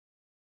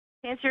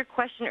To answer your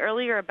question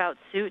earlier about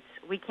suits,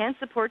 we can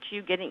support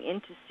you getting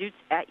into suits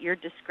at your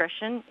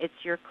discretion. It's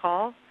your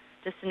call.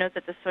 Just to note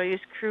that the Soyuz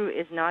crew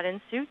is not in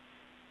suits,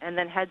 and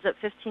then heads up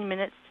 15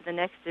 minutes to the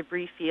next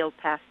debris field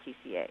past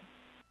TCA.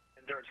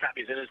 Endurance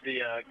copies. Is the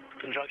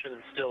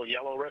conjunction still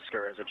yellow risk,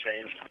 or has it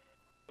changed?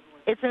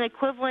 It's an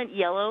equivalent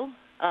yellow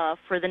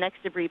for the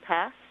next debris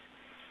pass,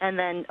 and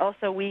then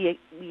also we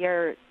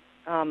are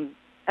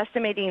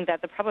estimating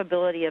that the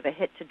probability of a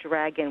hit to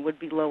Dragon would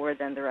be lower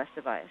than the rest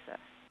of ISS.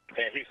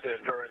 And Houston,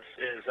 Endurance,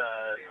 is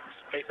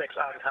SpaceX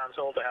on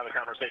console to have a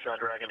conversation on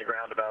Dragon to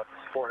ground about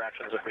forward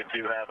actions if we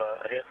do have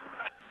a hit?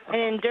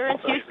 And Endurance,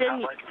 also,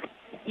 Houston,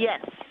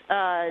 yes,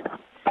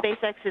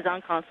 SpaceX is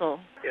on console.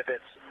 If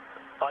it's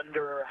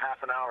under half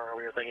an hour,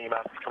 we were thinking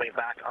about coming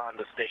back on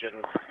the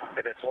station.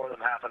 If it's more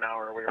than half an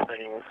hour, we were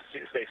thinking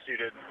stay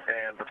suited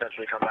and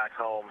potentially come back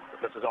home.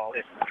 This is all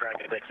if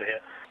Dragon takes a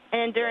hit.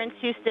 And Endurance,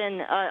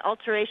 Houston,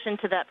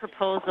 alteration to that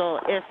proposal,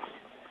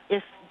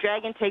 if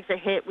Dragon takes a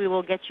hit, we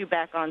will get you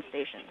back on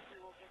station.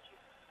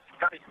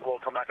 Copy. We'll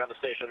come back on the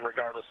station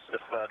regardless if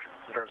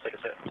Endurance takes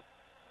a hit.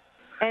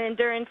 And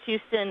Endurance,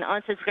 Houston,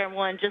 on System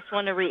 1, just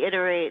want to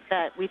reiterate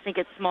that we think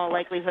it's small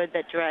likelihood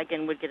that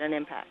Dragon would get an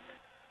impact.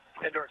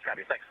 Endurance,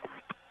 copy. Thanks.